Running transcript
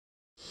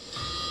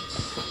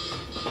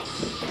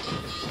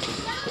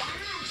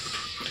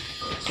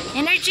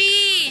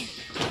Energy!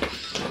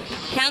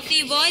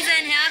 Healthy boys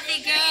and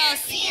healthy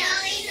girls.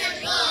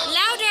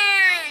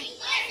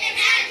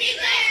 Louder!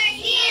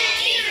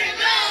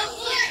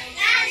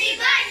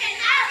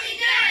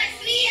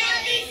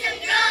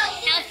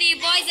 Healthy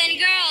boys and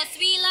girls.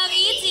 We love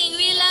eating.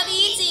 We love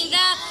eating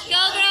the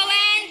Go Grow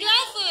and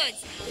Glow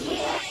foods.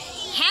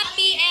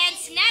 Happy and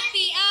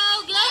snappy.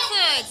 Oh, Glow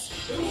foods.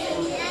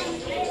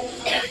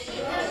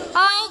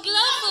 Oh,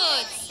 Glow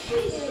foods.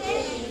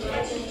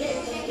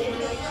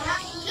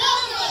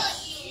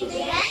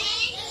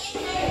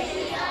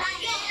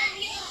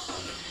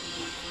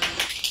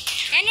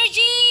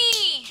 Energy!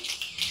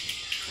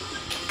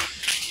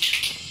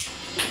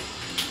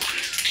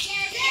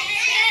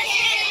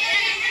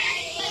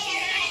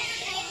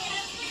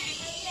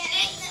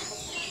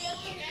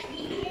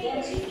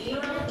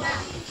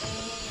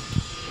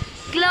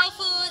 Glow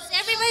foods,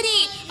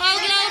 everybody! Oh,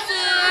 Glow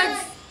foods!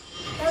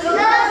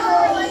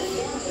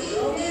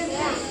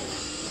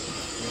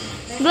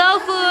 Glow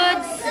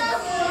foods!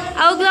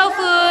 Oh, Glow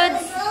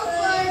foods!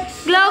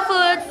 Glow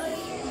foods!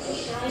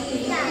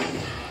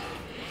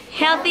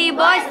 Healthy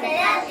boys!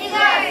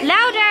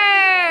 Louder!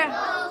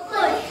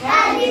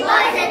 Healthy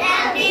boys and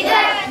healthy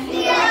girls,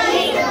 we are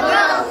eating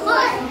raw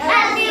food.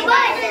 Healthy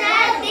boys and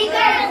healthy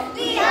girls,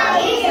 we are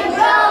eating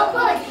raw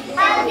food.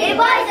 Healthy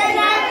boys and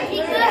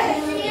healthy girls,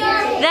 we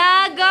are eating The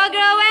Go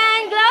Grow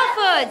and Glow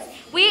foods.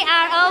 We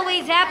are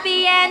always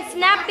happy and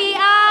snappy.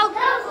 Oh,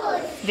 raw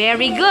food.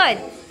 very good.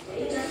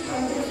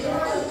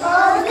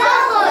 Oh, raw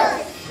food.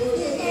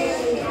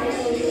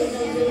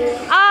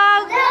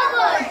 Oh, Raw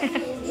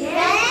food.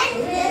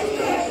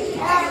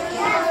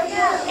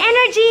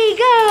 energy,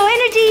 go,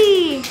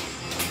 energy.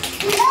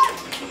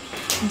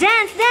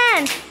 Dance,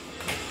 dance.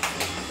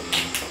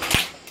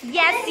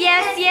 Yes,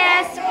 yes,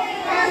 yes.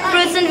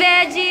 Fruits and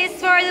veggies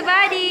for the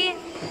body.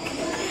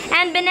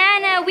 And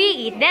banana we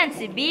eat then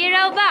to be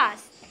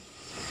robust.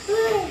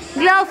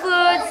 Glow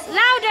foods,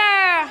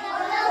 louder.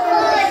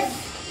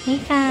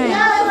 Nathan.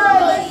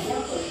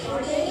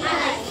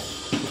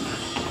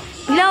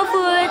 Glow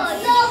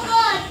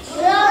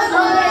foods.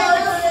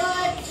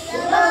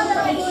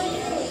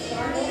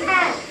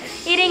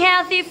 Eating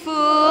healthy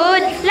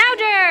food.